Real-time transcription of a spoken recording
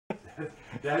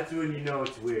That's when you know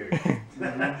it's weird.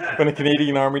 When the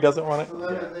Canadian Army doesn't want it? So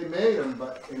then they made them,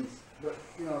 but you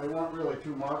know, they weren't really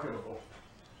too marketable.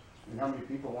 And how many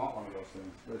people want one of those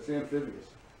things? But it's amphibious.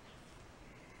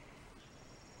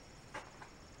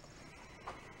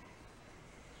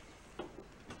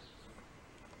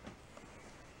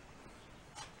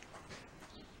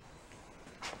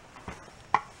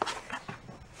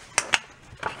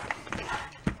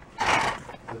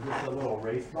 Is this a little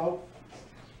race boat?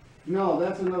 No,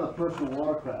 that's another personal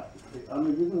watercraft. I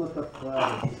mean, you can look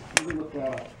up, you can look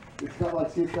at it. It's got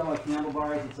like, see, it's got like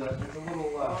handlebars. It's a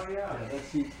little, Oh, yeah. that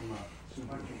seat's from a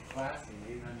Fucking classy,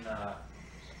 even,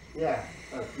 yeah.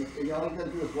 All you gotta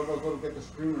do is one of those little, get the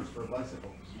screamers for a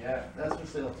bicycle. yeah. That's for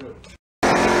sale too.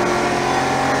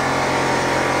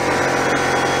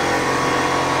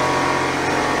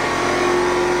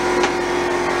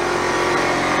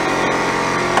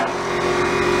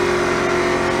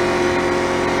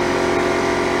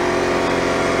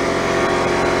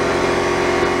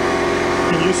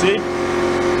 Can you see?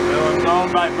 So I'm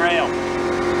going by Braille.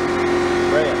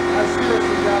 Braille. I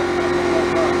seriously doubt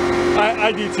that.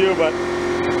 I do too, but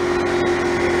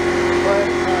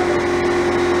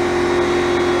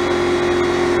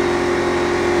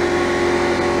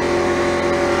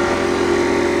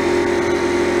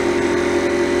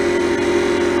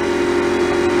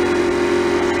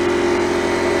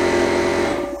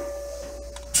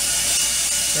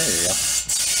there you go.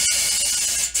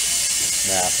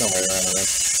 Nah, somewhere around the ring.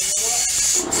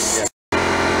 Yeah.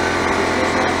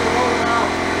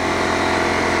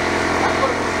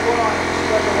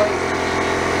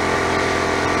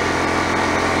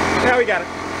 Yeah, we got it.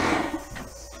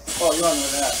 Oh, you want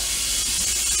with that?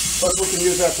 But we can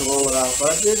use that to roll it out.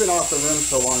 But they've been off the rim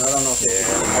so long, I don't know if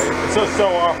It's so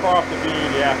off the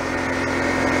bead, yeah.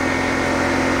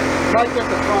 might get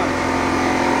the front.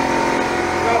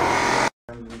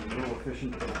 And a little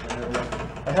efficient.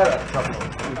 I had a couple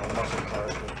of muscle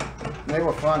cars. They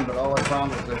were fun, but all I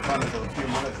found was they're fun for a few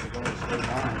minutes to go in a straight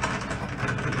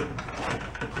line.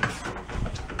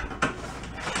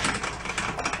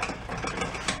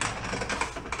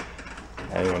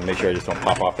 I want to make sure I just don't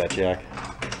pop off that jack.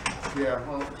 Yeah,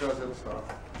 well, if it does, it'll stop.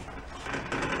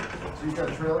 So you've got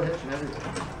a trailer hitch and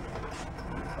everything.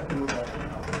 I can move that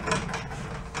now.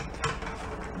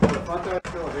 The front tire's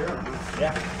still here.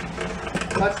 Yeah.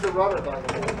 That's the rudder, by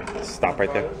the way. Stop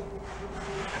right there.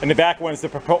 And the back one's the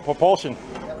propulsion.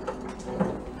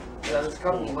 Yeah, there's a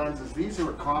couple of lenses. These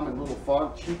are common little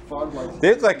cheap fog lights.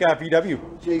 They're like VW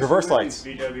reverse lights.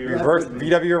 VW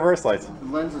reverse lights. The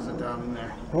lenses are down in there.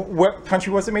 What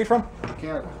country was it made from?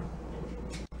 Canada.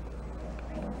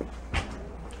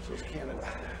 So it's Canada.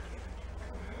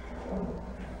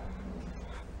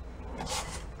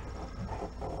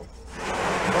 Oh,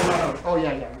 no. Oh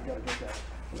yeah, we gotta get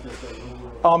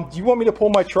that. Do you want me to pull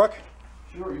my truck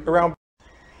Sure, you around?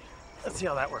 Let's see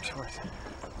how that works for us.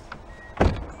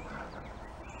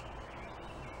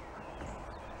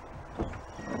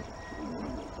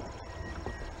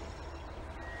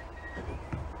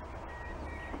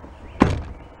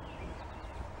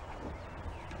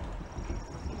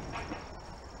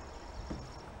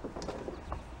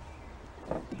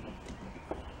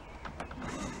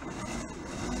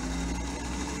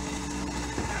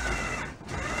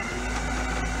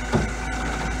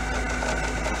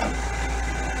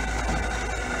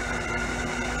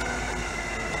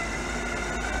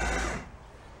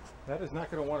 That is not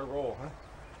going to want to roll, huh?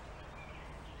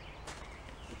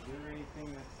 Is there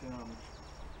anything that's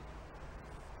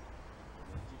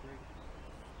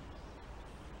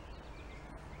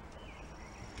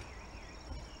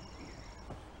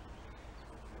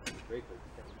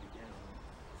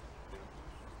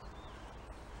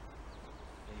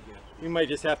you might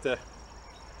just have to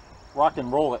rock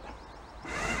and roll it.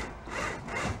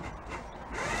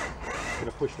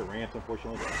 Gonna push the ramp,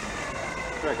 unfortunately.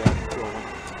 Drag that.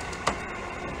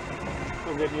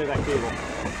 Don't get near that cable.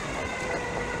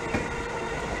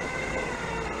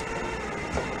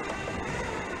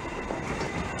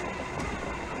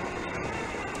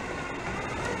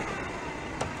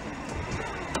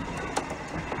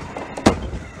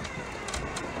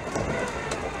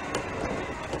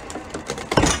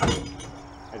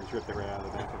 I just ripped it right out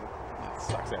of the back of it. That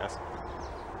sucks ass.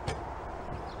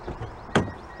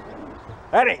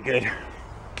 That ain't good.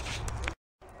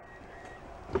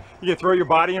 You can throw your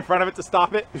body in front of it to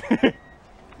stop it?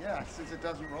 Yeah, since it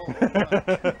doesn't roll.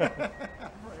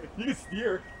 You can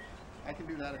steer. I can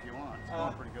do that if you want. It's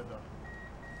going pretty good though.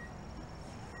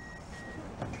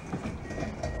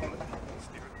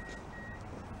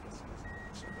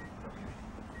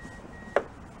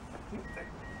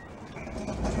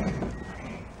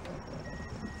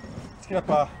 Get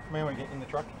up, may want to get in the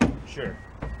truck? Sure.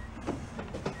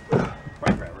 Right,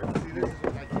 driver. See, this is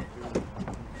what I can't do.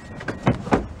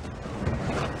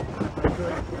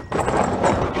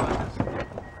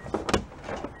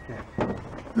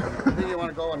 I think you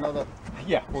want to go another.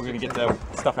 Yeah, we're gonna get the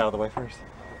stuff out of the way first.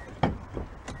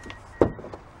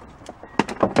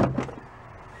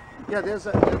 Yeah,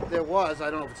 there was.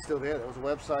 I don't know if it's still there. There was a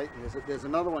website. There's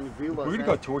another one. View. We're gonna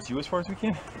go towards you as far as we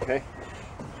can. Okay.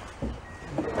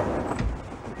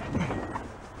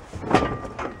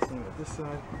 Same with this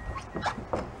side.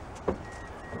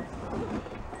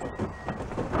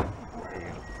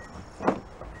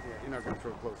 Yeah, you're not going to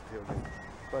throw close to tailgate.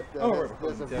 But right,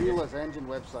 there's a tailgate. viewless engine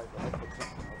website that I put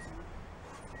something else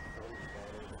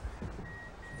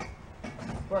in.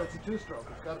 But it's a two-stroke.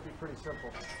 It's got to be pretty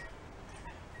simple.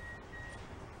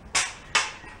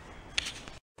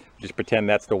 Just pretend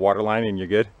that's the water line and you're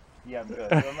good. Yeah, I'm good.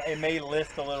 It may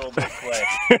list a little bit quick.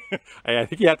 I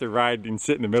think you have to ride and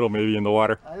sit in the middle maybe in the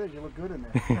water. I think you look good in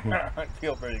there. I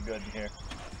feel pretty good in here.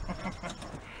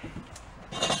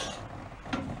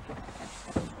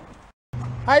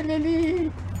 Hi,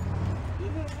 Lily!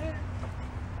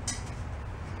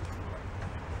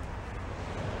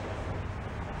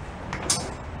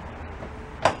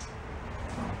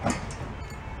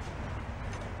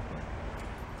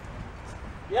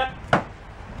 Yep.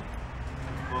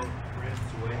 Well,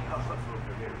 Rand's way off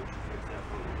over here. We should fix that a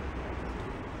little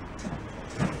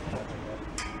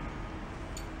bit.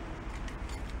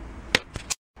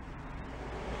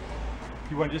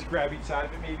 You want to just grab each side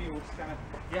of it maybe? We'll just kind of,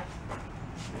 Yeah.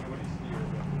 what do you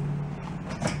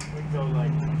see? We go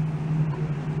like.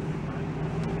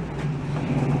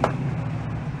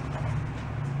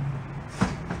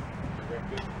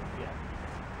 Yeah.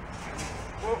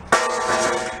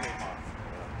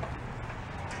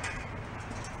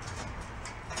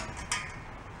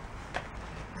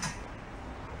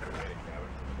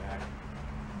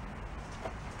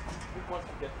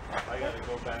 I gotta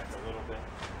go back a little bit.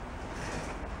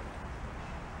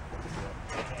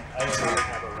 I don't even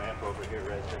have a ramp over here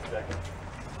right for a second.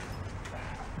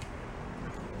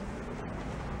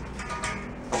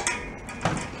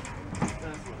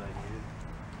 That's what I needed.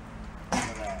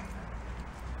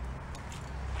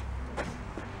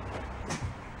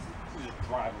 Just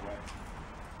drive away.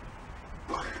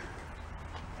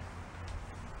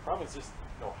 Problem is just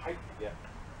no height to get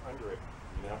under it,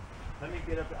 you know? Let me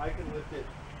get up. I can lift it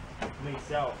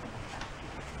myself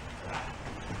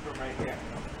from right here.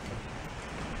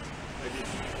 I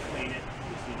just clean it.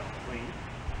 Just, you know, clean it.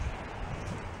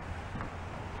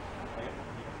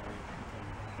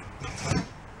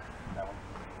 That one.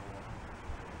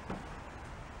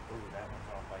 Ooh, that one's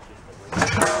off by just a little.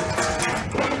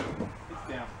 It's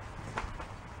down.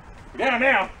 We're down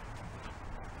now.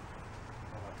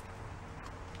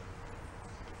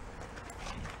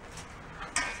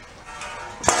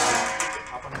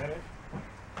 Hop on that edge.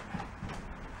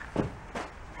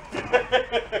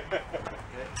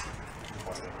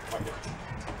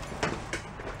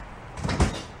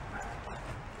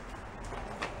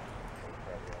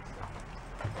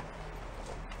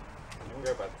 You can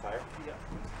grab by the tire. Yeah.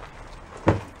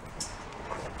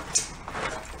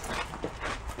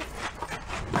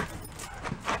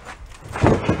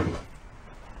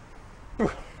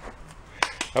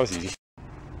 That was easy.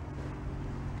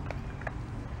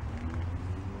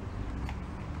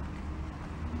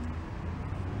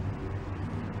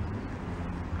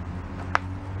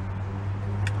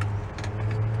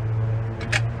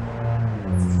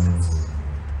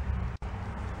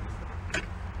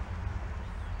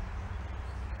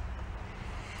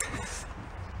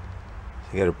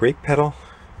 I got a brake pedal.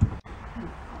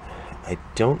 I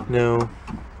don't know.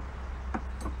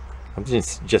 I'm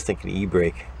just thinking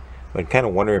e-brake. I'm kind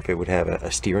of wondering if it would have a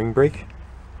steering brake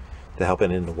to help it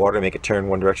in the water, make it turn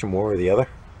one direction more or the other.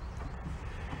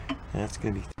 That's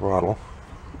going to be throttle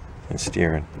and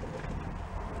steering.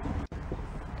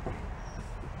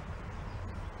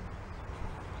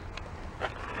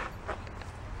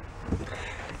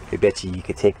 I bet you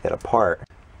could take that apart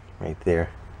right there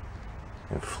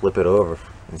and flip it over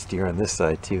and steer on this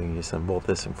side too, and just unbolt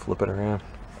this and flip it around.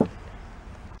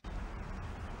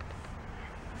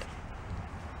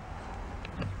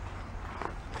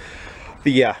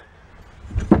 The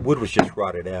wood was just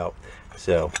rotted out,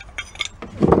 so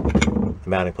the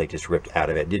mounting plate just ripped out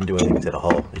of it. Didn't do anything to the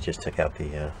hull. It just took out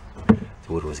the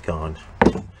wood was gone.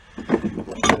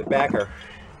 The backer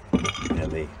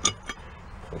and the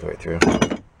pulled right through.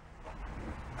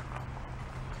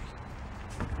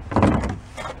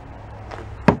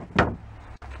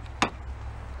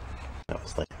 That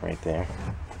was like right there.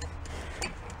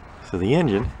 So the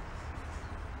engine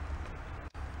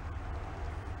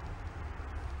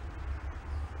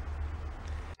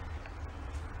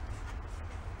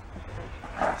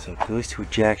Goes to a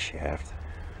jack shaft.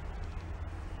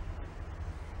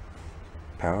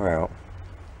 Power out.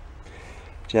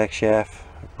 Jack shaft,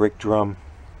 brake drum,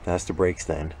 that's the brake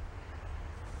stand.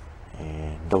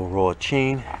 And double roll of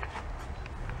chain.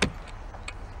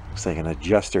 Looks like an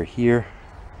adjuster here.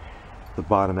 The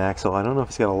bottom axle. I don't know if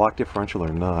it's got a lock differential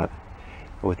or not.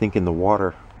 I would think in the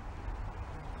water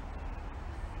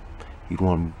you'd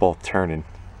want them both turning.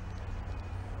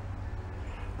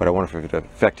 But I wonder if it would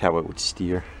affect how it would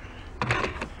steer.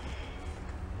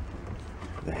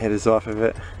 The head is off of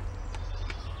it.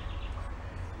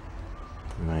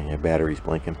 My battery's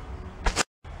blinking.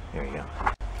 There you go.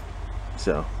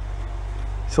 So,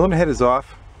 cylinder head is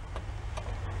off.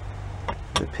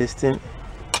 The piston,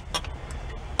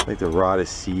 like the rod is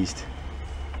seized.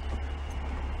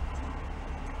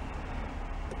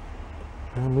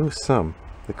 It moves some.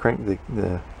 The crank,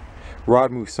 the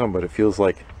rod moves some, but it feels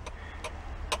like,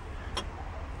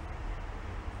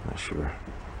 not sure.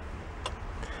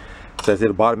 So I said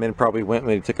the bottom end probably went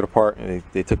when they took it apart, and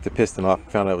they took the piston off,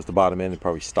 found out it was the bottom end, and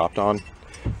probably stopped on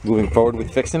moving forward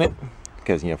with fixing it,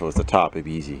 because, you know, if it was the top, it'd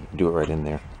be easy. Do it right in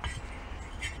there.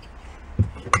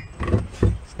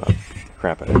 It's not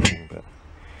crap at anything, but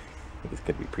I think it's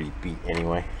gonna be pretty beat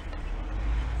anyway.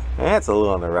 That's a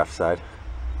little on the rough side.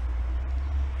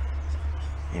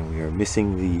 And we are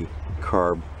missing the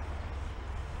carb.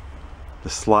 The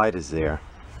slide is there.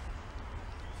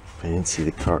 I didn't see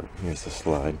the carb. Here's the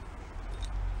slide.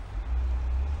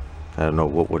 I don't know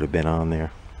what would have been on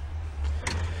there.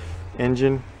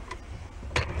 Engine.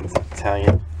 It's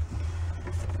Italian.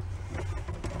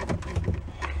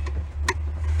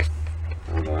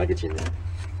 I don't know, I'll get you in there.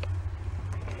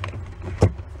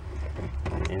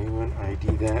 Can anyone ID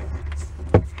that?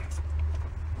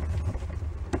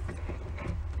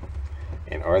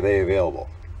 And are they available?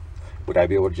 Would I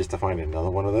be able just to find another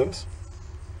one of those?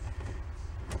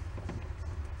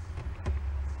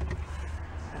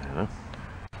 I don't know.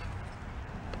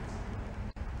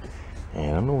 And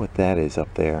I don't know what that is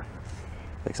up there.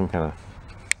 Like some kind of...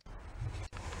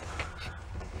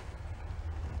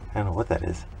 I don't know what that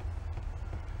is.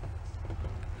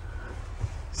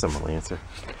 Someone will answer.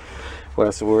 Well,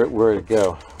 so where to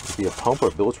go? Would it be a pump or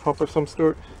a bilge pump of some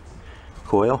sort?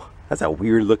 Coil? That's a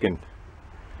weird looking...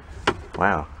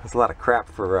 Wow, that's a lot of crap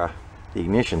for the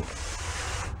ignition.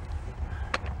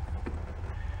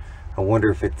 I wonder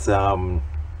if it's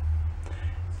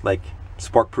like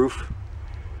spark proof.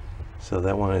 So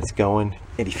that one is going.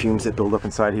 Any fumes that build up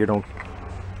inside here don't,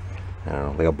 I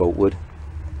don't know, like a boat would.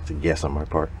 It's a guess on my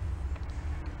part.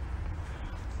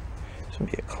 This would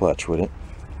be a clutch, would it?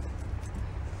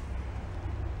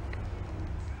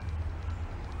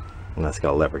 And that's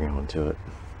got a lever going to it.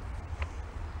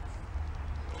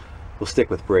 We'll stick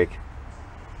with brake.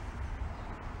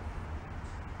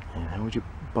 And how would you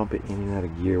bump it in and out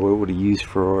of gear? What would you use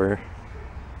for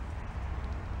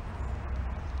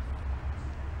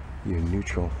your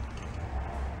neutral?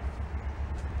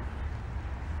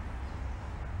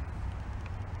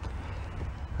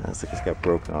 Looks like it's got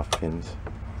broken off pins.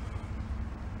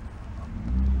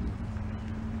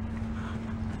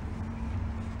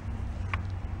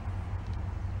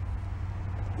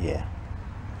 Yeah.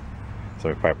 So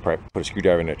I probably put a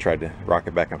screwdriver in there, tried to rock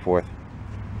it back and forth.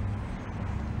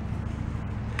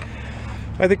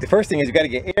 I think the first thing is you got to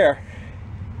get air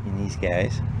in these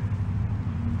guys.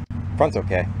 Front's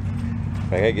okay.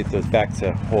 But I got to get those back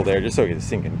to hold air just so this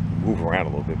thing can move around a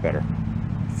little bit better.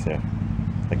 It's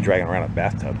like dragging around a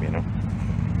bathtub, you know.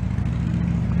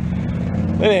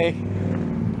 But hey,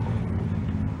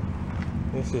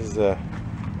 this is a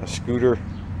scooter,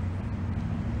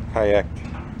 kayak,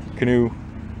 canoe,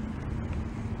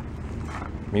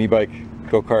 mini bike,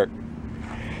 go-kart,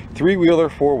 three-wheeler,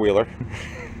 four-wheeler,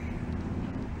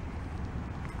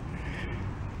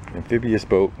 amphibious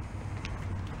boat,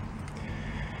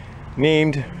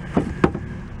 named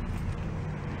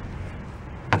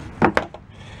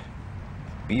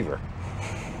Beaver.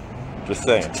 Just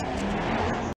saying.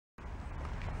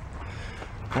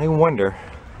 I wonder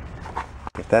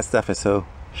if that stuff is so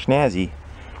snazzy,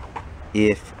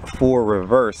 if for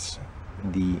reverse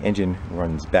the engine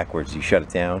runs backwards. You shut it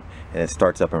down and it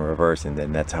starts up in reverse, and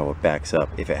then that's how it backs up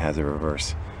if it has a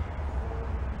reverse.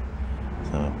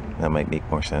 So that might make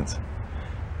more sense.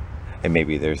 And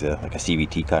maybe there's like a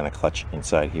CVT kind of clutch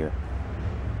inside here.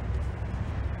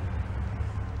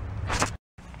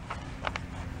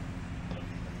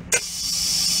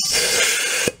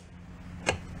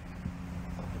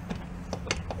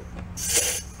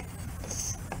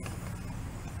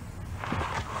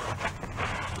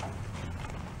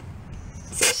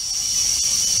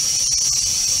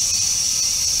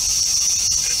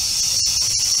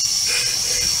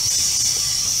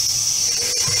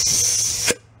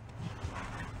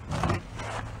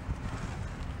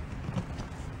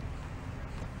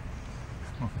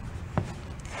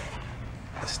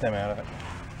 stem out of it.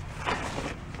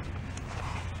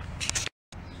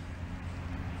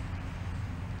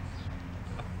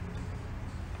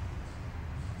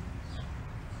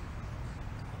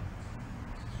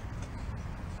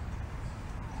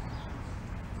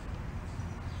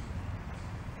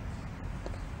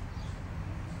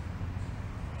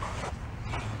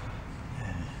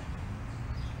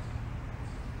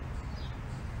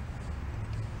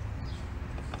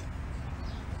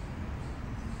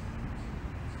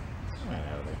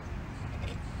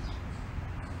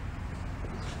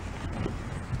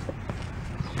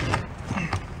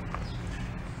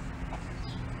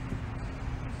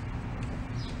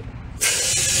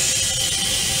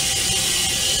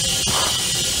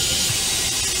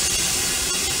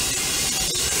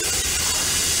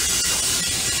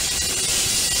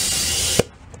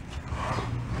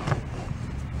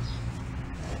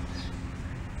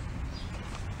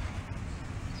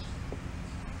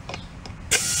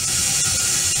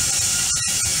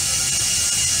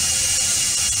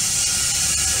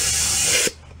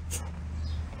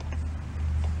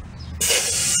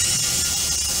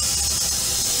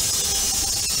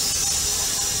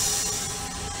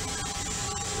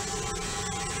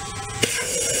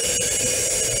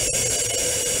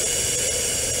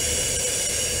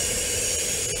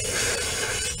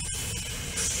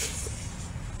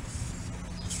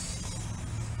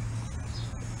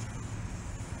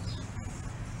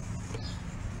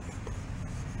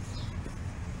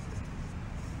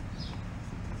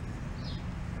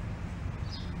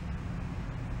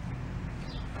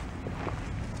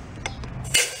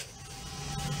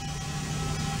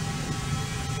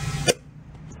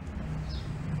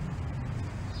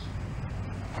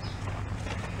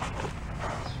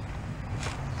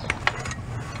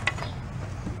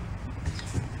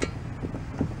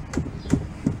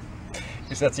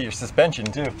 That's your suspension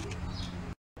too.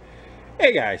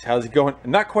 Hey guys, how's it going?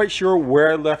 I'm not quite sure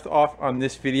where I left off on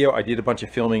this video. I did a bunch of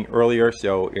filming earlier,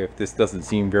 so if this doesn't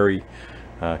seem very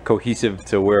cohesive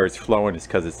to where it's flowing, it's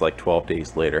because it's like 12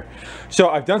 days later.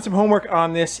 So I've done some homework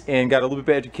on this and got a little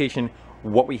bit of education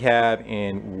what we have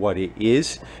and what it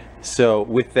is. So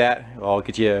with that, I'll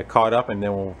get you caught up and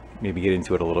then we'll maybe get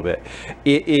into it a little bit.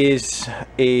 It is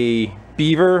a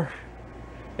beaver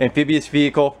amphibious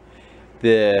vehicle.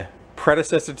 The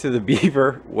predecessor to the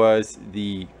beaver was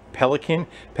the Pelican.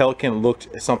 Pelican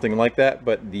looked something like that,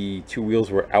 but the two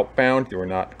wheels were outbound. They were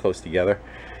not close together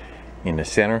in the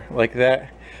center like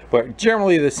that. But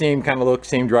generally the same kind of look,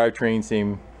 same drivetrain,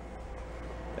 same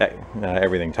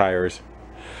everything, tires.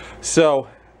 So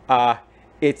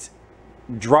its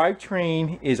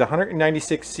drivetrain is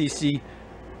 196cc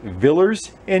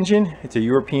Villars engine. It's a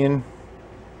European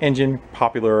engine,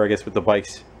 popular I guess with the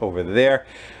bikes over there.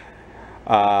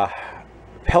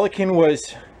 Pelican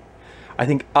was, I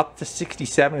think, up to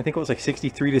 67. I think it was like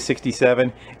 63 to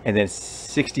 67, and then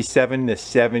 67 to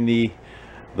 70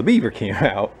 the beaver came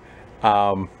out.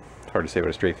 Hard to say with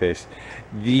a straight face.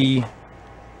 The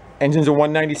engine's a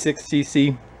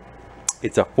 196cc.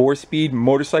 It's a 4-speed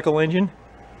motorcycle engine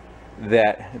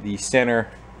that the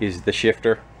center is the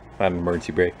shifter, not an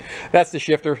emergency brake. That's the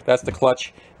shifter, that's the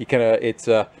clutch. You kind of, it's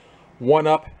 1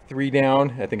 up, 3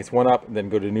 down. I think it's 1 up, and then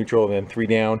go to neutral, and then 3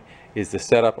 down is the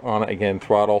setup on it. Again,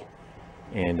 throttle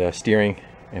and steering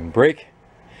and brake.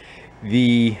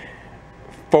 The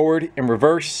forward and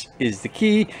reverse is the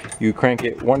key. You crank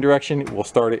it one direction, it will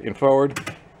start it in forward.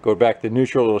 Go back to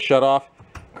neutral, it'll shut off.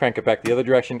 Crank it back the other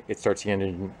direction, it starts the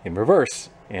engine in reverse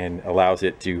and allows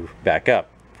it to back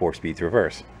up. 4 speeds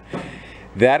reverse.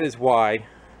 That is why,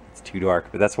 it's too dark,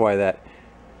 but that's why that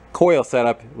coil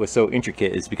setup was so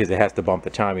intricate, is because it has to bump the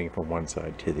timing from one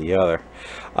side to the other.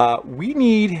 We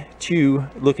need to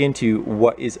look into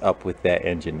what is up with that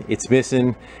engine. It's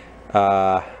missing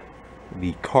the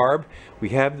carb. We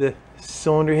have the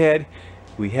cylinder head,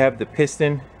 we have the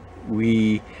piston,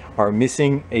 we are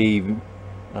missing a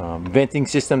venting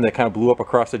system that kind of blew up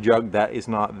across the jug. That is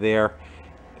not there,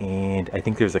 and I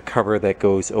think there's a cover that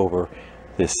goes over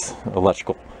this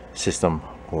electrical system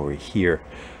over here.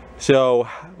 So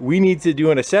we need to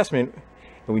do an assessment,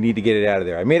 and we need to get it out of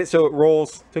there. I made it so it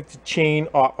rolls, took the chain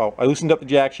off. Oh, I loosened up the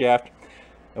jack shaft.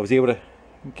 I was able to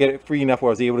get it free enough where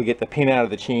I was able to get the pin out of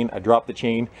the chain. I dropped the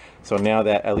chain, so now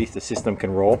that at least the system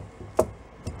can roll.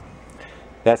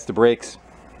 That's the brakes.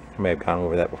 I may have gone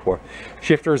over that before.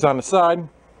 Shifter is on the side,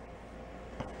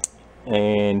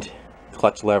 and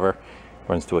clutch lever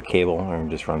runs to a cable, or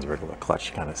just runs a regular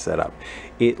clutch kind of setup.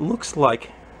 It looks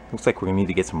like we're gonna need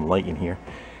to get some light in here.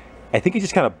 I think it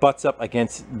just kind of butts up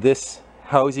against this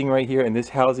housing right here, and this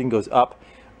housing goes up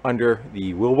under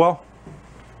the wheel well.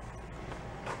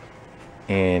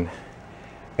 And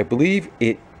I believe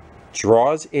it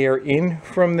draws air in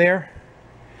from there,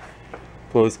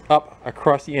 blows up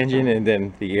across the engine, and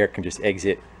then the air can just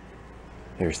exit.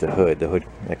 There's the hood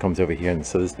that comes over here, and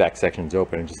so this back section is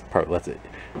open and just part lets it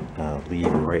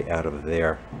leave right out of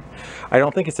there. I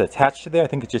don't think it's attached to there. I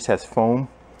think it just has foam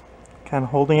kind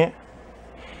of holding it.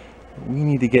 We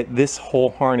need to get this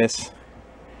whole harness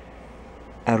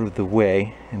out of the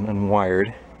way and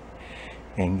unwired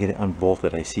and get it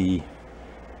unbolted. I see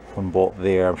one bolt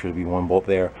there. I'm sure there'll be one bolt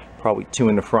there, probably two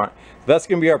in the front. That's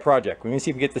going to be our project. We're going to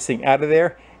see if we get this thing out of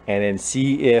there and then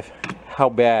see if how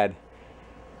bad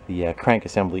the crank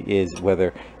assembly is,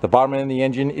 whether the bottom end of the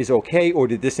engine is okay, or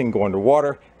did this thing go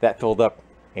underwater, that filled up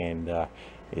and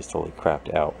is totally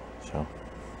crapped out. So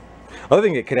other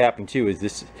thing that could happen too is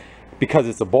this, because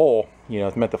it's a bowl, you know,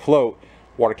 it's meant to float,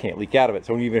 water can't leak out of it.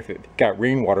 So even if it got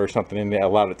rainwater or something in there,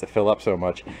 allowed it to fill up so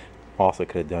much, also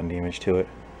could have done damage to it.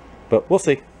 But we'll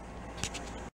see.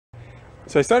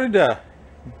 So I started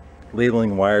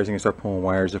labeling wires and start pulling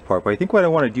wires apart, but I think what I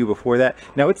want to do before that,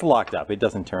 now it's locked up, it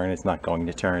doesn't turn, it's not going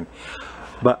to turn,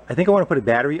 but I think I want to put a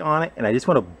battery on it, and I just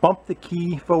want to bump the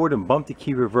key forward and bump the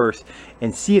key reverse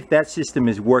and see if that system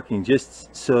is working,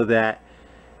 just so that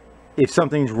if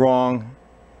something's wrong,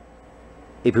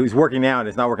 if it was working now and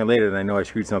it's not working later, then I know I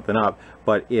screwed something up.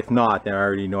 But if not, then I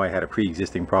already know I had a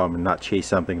pre-existing problem and not chase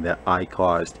something that I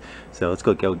caused. So let's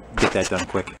go get that done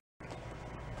quick.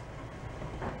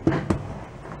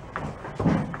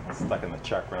 Stuck in the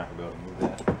chuck, we're not going to be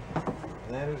able to move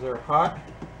that. Ladders are hot.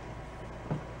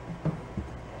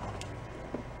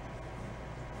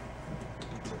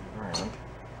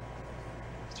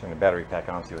 Let's turn the battery pack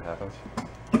on, see what happens.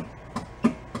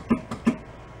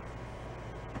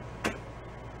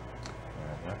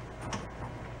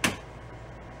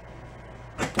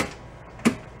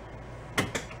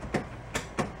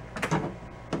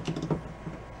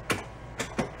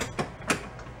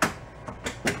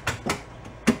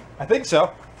 I think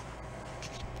so.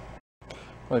 I'm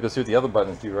gonna go see what the other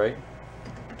buttons do, right?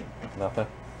 Nothing.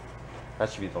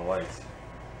 That should be the lights.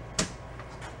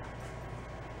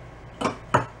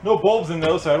 No bulbs in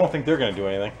those, so I don't think they're gonna do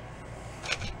anything.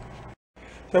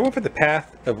 So I went for the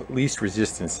path of least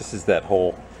resistance. This is that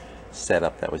whole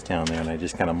setup that was down there, and I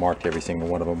just kind of marked every single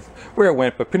one of them where it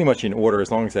went, but pretty much in order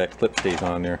as long as that clip stays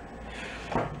on there.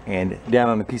 And down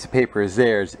on the piece of paper is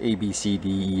there's A, B, C,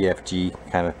 D, E, F, G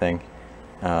kind of thing.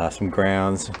 Some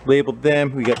grounds, labeled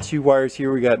them. We got two wires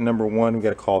here. We got number 1, we got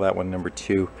to call that one number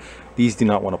 2. These do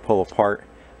not want to pull apart.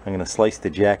 I'm going to slice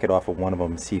the jacket off of one of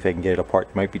them and see if I can get it apart.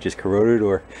 It might be just corroded,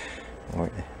 or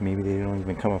maybe they don't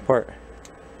even come apart.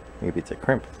 Maybe it's a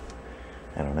crimp.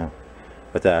 I don't know.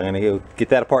 But I'm going to go get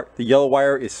that apart. The yellow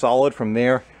wire is solid from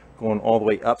there going all the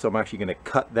way up, so I'm actually going to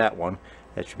cut that one.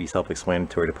 That should be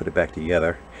self-explanatory to put it back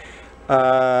together.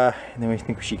 And then I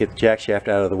think we should get the jack shaft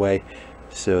out of the way,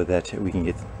 so that we can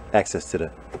get access to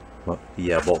the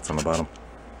bolts on the bottom.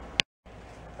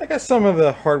 I got some of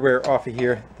the hardware off of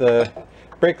here. The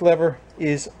brake lever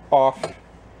is off,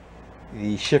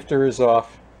 the shifter is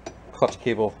off, clutch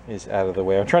cable is out of the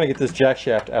way. I'm trying to get this jack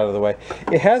shaft out of the way.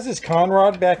 It has this con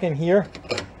rod back in here,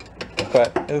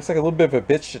 but it looks like a little bit of a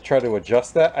bitch to try to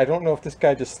adjust that. I don't know if this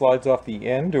guy just slides off the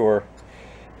end, or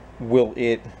will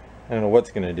it, I don't know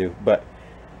what's going to do, but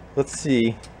let's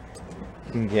see.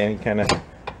 You can get any kind of,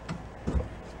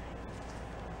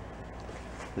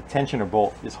 the tensioner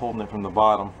bolt is holding it from the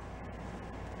bottom.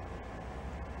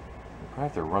 You probably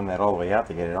have to run that all the way out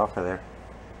to get it off of there.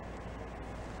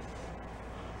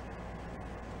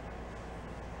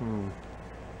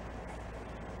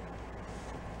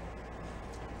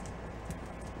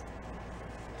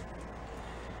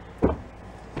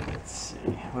 Let's see,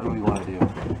 what do we want to do?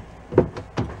 Can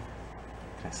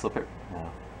I slip it?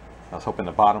 No. I was hoping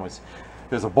the bottom was,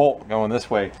 there's a bolt going this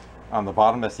way on the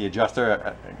bottom. That's the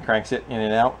adjuster. It cranks it in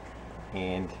and out,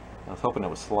 and I was hoping it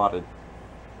was slotted.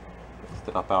 Lift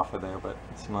it up off of there, but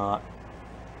it's not.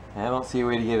 And I don't see a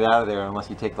way to get it out of there unless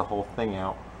you take the whole thing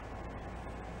out.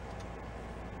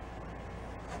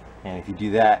 And if you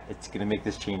do that, it's going to make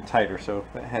this chain tighter, so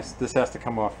this has to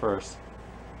come off first.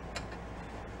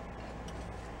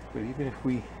 But even if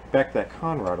we back that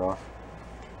con rod off,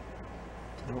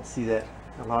 I don't see that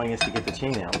allowing us to get the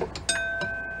chain out.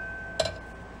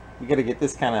 You got to get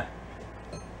this kind of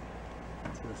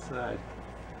to the side.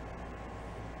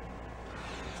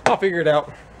 I'll figure it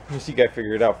out. Let me see, guy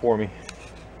figure it out for me.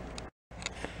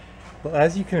 Well,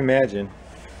 as you can imagine,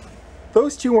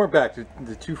 those two weren't back.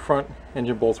 The two front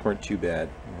engine bolts weren't too bad,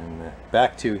 and the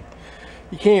back two,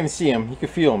 you can't even see them. You can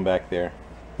feel them back there,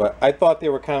 But I thought they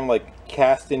were kind of like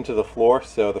cast into the floor.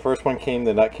 So the first one came,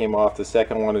 the nut came off. The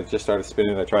second one, it just started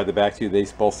spinning. I tried the back two, they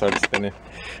both started spinning.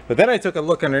 But then I took a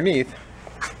look underneath,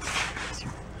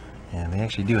 and they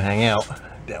actually do hang out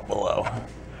down below.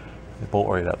 They bolt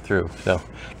right up through. So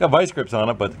got vice grips on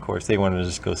it, but of course they want to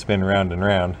just go spin round and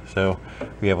round. So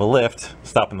we have a lift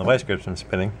stopping the vice grips from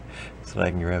spinning so that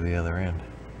I can grab the other end.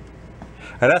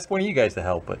 I'd ask one of you guys to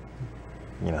help, but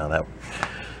you know,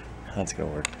 that's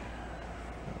gonna work.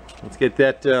 Let's get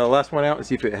that last one out and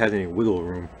see if it has any wiggle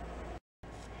room.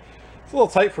 It's a little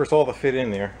tight for us all to fit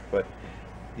in there, but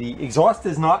the exhaust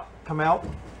does not come out.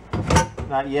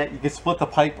 Not yet. You can split the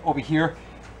pipe over here,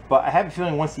 but I have a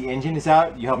feeling once the engine is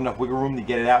out, you have enough wiggle room to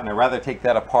get it out, and I'd rather take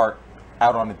that apart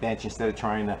out on the bench instead of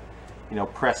trying to, you know,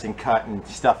 press and cut and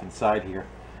stuff inside here.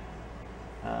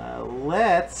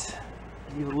 Let's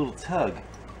give it a little tug.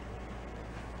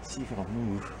 See if it'll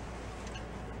move.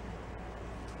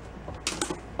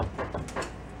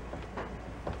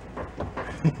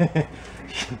 I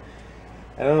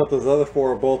don't know if those other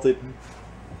four are bolted.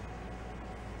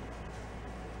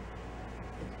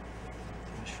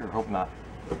 I sure hope not.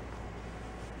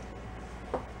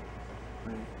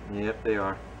 Yep, they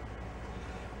are.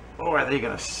 Oh, are they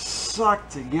gonna suck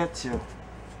to get to?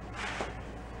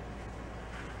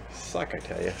 Suck, I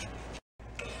tell you.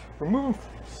 We're moving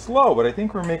slow, but I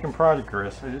think we're making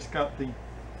progress. I just got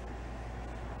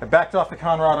I backed off the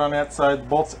con rod on that side, the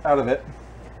bolt's out of it.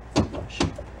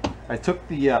 I took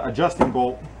the adjusting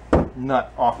bolt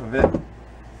nut off of it.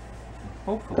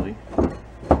 Hopefully, we'll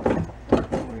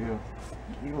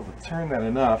be able to turn that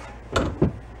enough.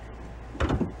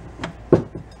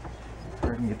 I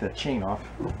can get that chain off.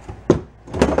 It'd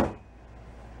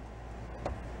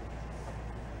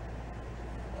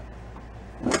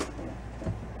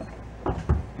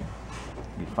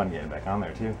be fun getting back on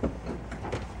there too.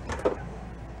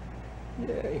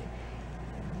 Yay.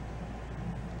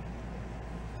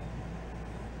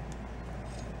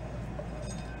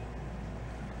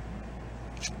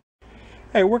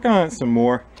 Hey, working on it some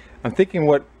more. I'm thinking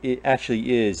what it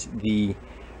actually is.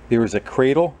 There is a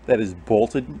cradle that is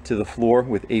bolted to the floor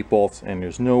with 8 bolts, and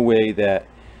there's no way that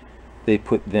they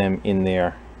put them in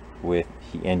there with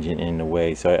the engine in the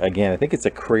way. So again, I think it's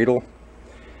a cradle.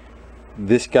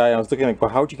 This guy, I was looking at, well,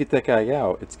 how would you get that guy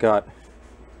out? It's got,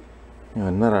 you know,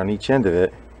 a nut on each end of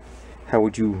it. How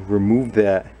would you remove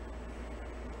that?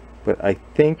 But I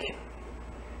think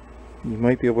you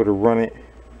might be able to run it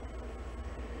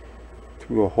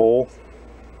through a hole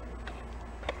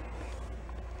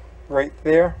right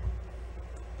there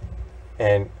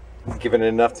and give it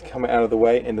enough to come out of the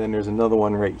way, and then there's another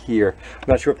one right here. I'm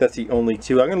not sure if that's the only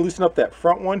two. I'm going to loosen up that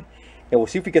front one and we'll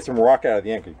see if we get some rock out of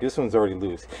the anchor. This one's already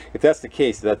loose. If that's the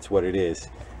case, that's what it is,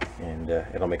 and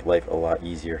it'll make life a lot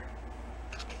easier.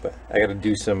 But I got to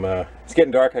do some it's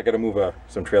getting dark. I got to move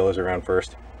some trailers around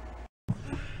first.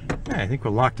 I think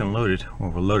we're locked and loaded,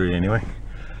 or we're loaded anyway.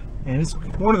 And it's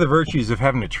one of the virtues of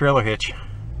having a trailer hitch.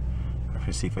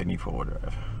 Let's see if I need 4-wheel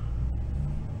drive.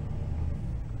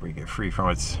 Break it free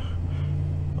from its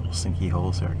little sinky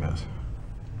holes. There it goes.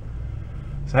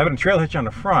 So having a trailer hitch on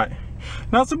the front,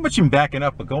 not so much in backing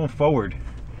up, but going forward,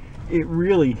 it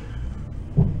really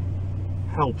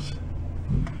helps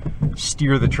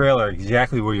steer the trailer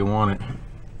exactly where you want it.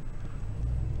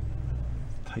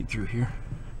 Tight through here.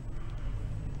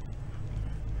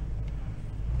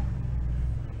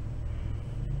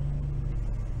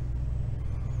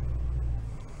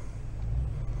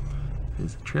 The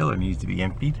trailer needs to be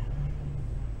emptied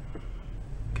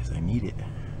because I need it.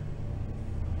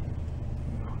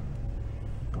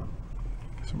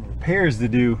 Some repairs to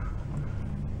do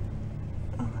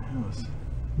on the house.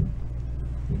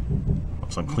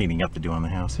 Some cleaning up to do on the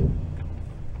house.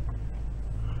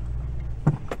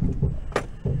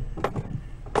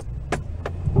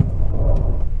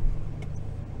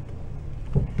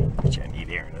 Which I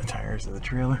need air in the tires of the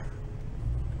trailer.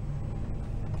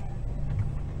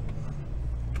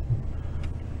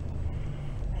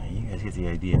 Get the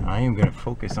idea. I am going to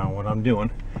focus on what I'm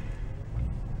doing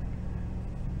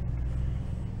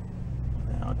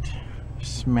without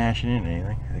smashing into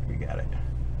anything. I think we got it.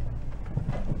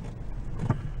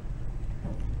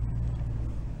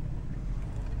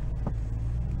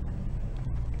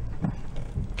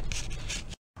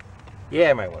 Yeah,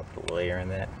 I might want to put a layer in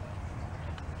that.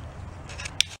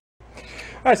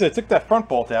 Alright, so I took that front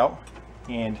bolt out,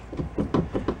 and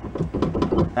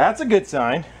that's a good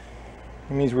sign.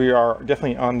 It means we are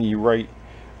definitely on the right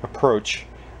approach.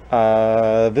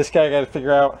 This guy I got to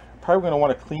figure out, probably going to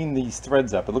want to clean these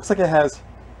threads up. It looks like it has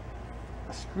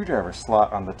a screwdriver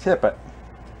slot on the tip, but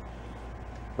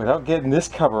without getting this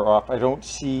cover off, I don't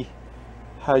see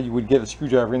how you would get a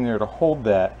screwdriver in there to hold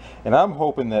that. And I'm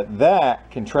hoping that that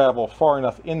can travel far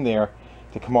enough in there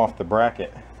to come off the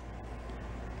bracket.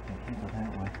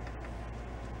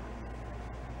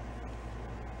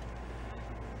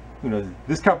 Who knows?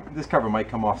 This cover might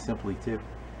come off simply too.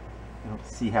 I don't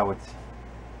see how it's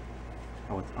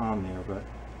on there, but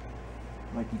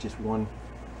it might be just one.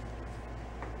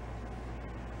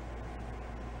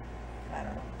 I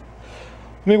don't know.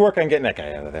 Let me work on getting that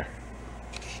guy out of there.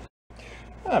 I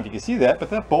don't know if you can see that,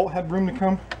 but that bolt had room to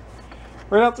come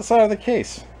right out the side of the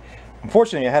case.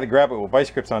 Unfortunately, I had to grab it with vice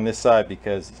grips on this side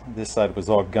because this side was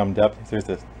all gummed up. There's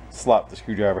the slot, the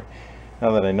screwdriver.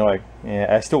 Now that I know,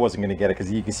 I still wasn't going to get it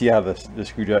because you can see how the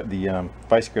screwdriver, the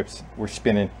vice grips were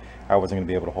spinning. I wasn't going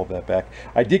to be able to hold that back.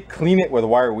 I did clean it with a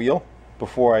wire wheel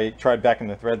before I tried backing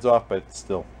the threads off, but it's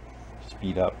still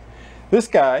speed up. This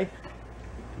guy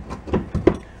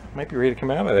might be ready to come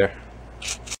out of there.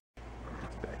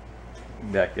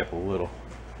 Back up a little.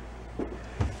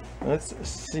 Let's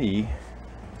see.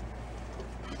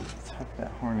 Tuck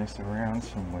that harness around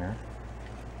somewhere.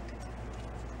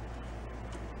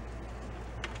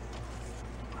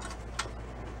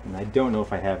 And I don't know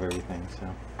if I have everything, so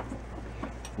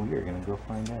we are going to go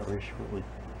find out very shortly.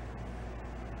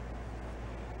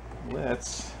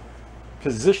 Let's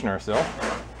position ourselves.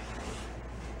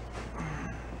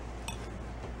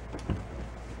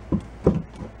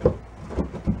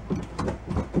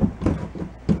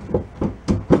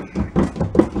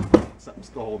 Something's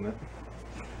still holding it.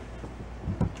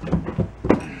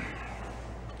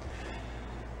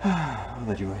 I'll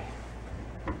let you away.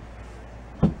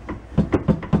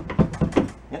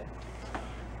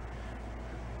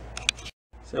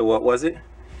 So what was it?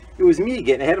 It was me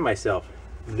getting ahead of myself.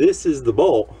 This is the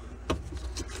bolt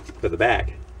for the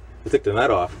back. I took the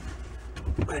nut off,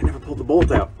 but I never pulled the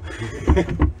bolt out.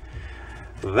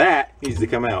 That needs to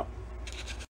come out.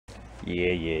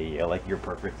 Yeah, like you're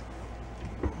perfect.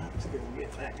 Let's go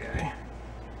get that guy.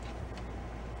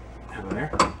 Over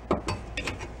there.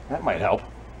 That might help.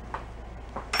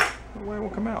 Why it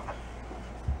won't come out?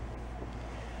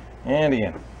 And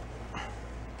in.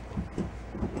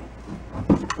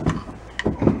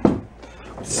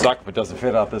 Suck if it doesn't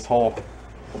fit out this hole.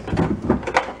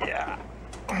 Yeah.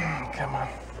 Come on.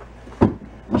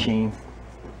 Chain.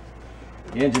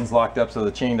 The engine's locked up so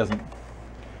the chain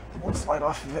won't slide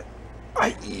off of it.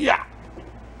 Yeah.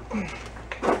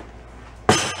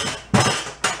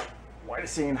 Why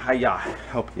does saying hiya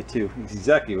help you too? It's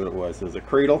exactly what it was. There's a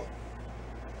cradle.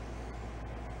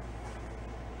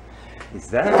 Is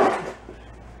that?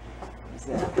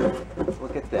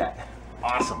 Look at that.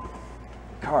 Awesome.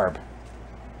 Carb.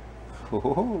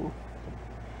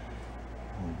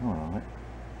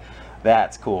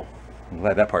 That's cool. I'm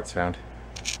glad that part's found.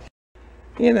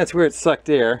 And that's where it sucked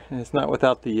air. And it's not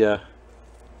without the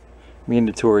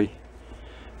mandatory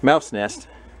mouse nest.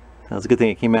 That was a good thing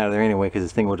it came out of there anyway, because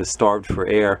this thing would have starved for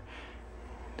air.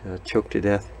 Choked to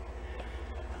death.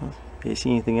 Do you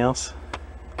see anything else?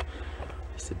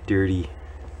 Just a dirty...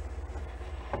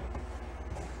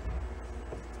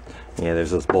 Yeah,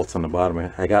 there's those bolts on the bottom.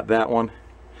 I got that one.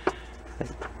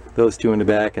 Those two in the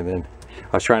back, and then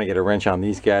I was trying to get a wrench on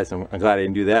these guys, and I'm glad I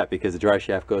didn't do that because the dry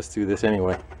shaft goes through this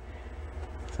anyway.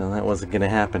 So that wasn't going to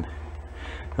happen.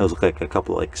 Those look like a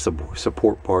couple of like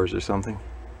support bars or something.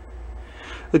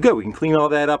 But good, we can clean all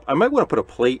that up. I might want to put a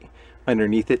plate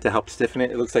underneath it to help stiffen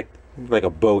it. It looks like a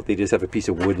boat. They just have a piece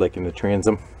of wood like in the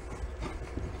transom.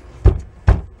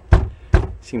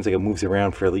 Seems like it moves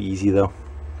around fairly easy though.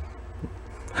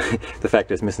 The fact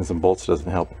that it's missing some bolts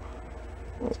doesn't help.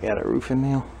 It's got a roofing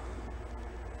nail.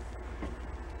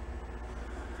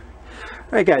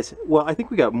 Alright guys, well I think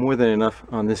we got more than enough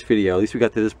on this video. At least we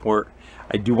got to this part.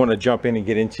 I do want to jump in and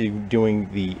get into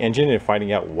doing the engine and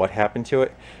finding out what happened to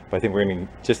it. But I think we're going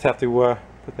to just have to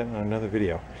put that on another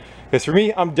video. Because for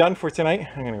me, I'm done for tonight.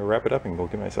 I'm going to go wrap it up and go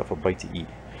get myself a bite to eat.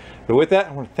 But with that,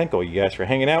 I want to thank all you guys for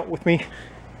hanging out with me.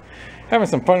 Having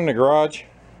some fun in the garage.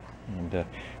 And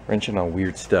wrenching on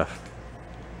weird stuff.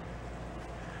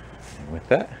 And with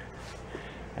that,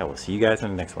 I will see you guys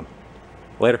on the next one.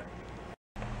 Later.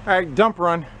 Alright, dump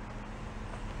run.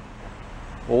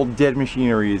 Old dead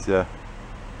machinery is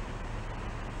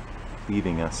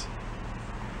leaving us.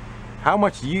 How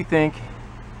much do you think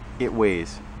it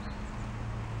weighs?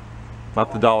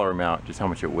 Not the dollar amount, just how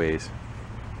much it weighs.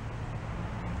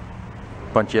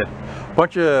 Bunch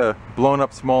of blown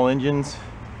up small engines,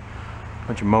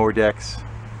 bunch of mower decks.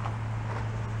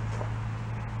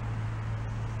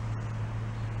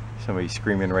 Somebody's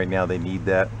screaming right now they need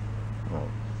that. Well,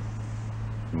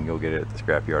 you can go get it at the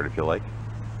scrapyard if you like.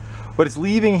 But it's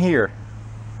leaving here.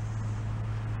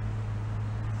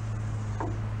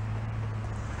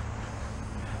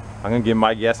 I'm gonna give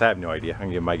my guess. I have no idea. I'm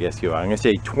gonna give my guess too. I'm gonna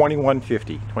say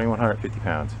 2150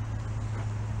 pounds.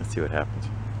 Let's see what happens.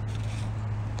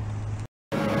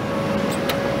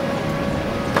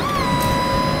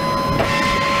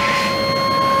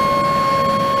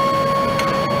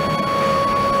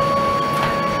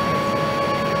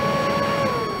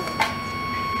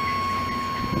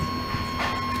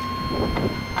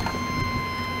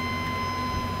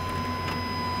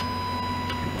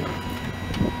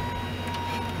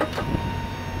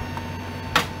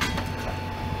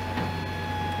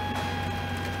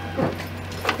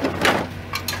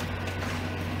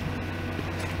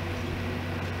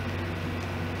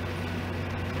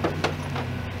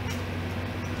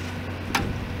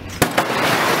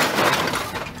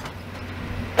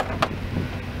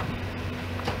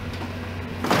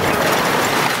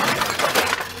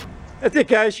 That's it,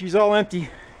 guys. She's all empty.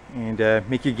 And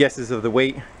make your guesses of the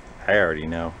weight. I already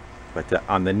know. But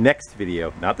on the next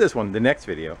video, not this one, the next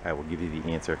video, I will give you the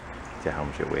answer to how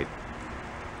much it weighed.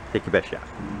 Take your best shot.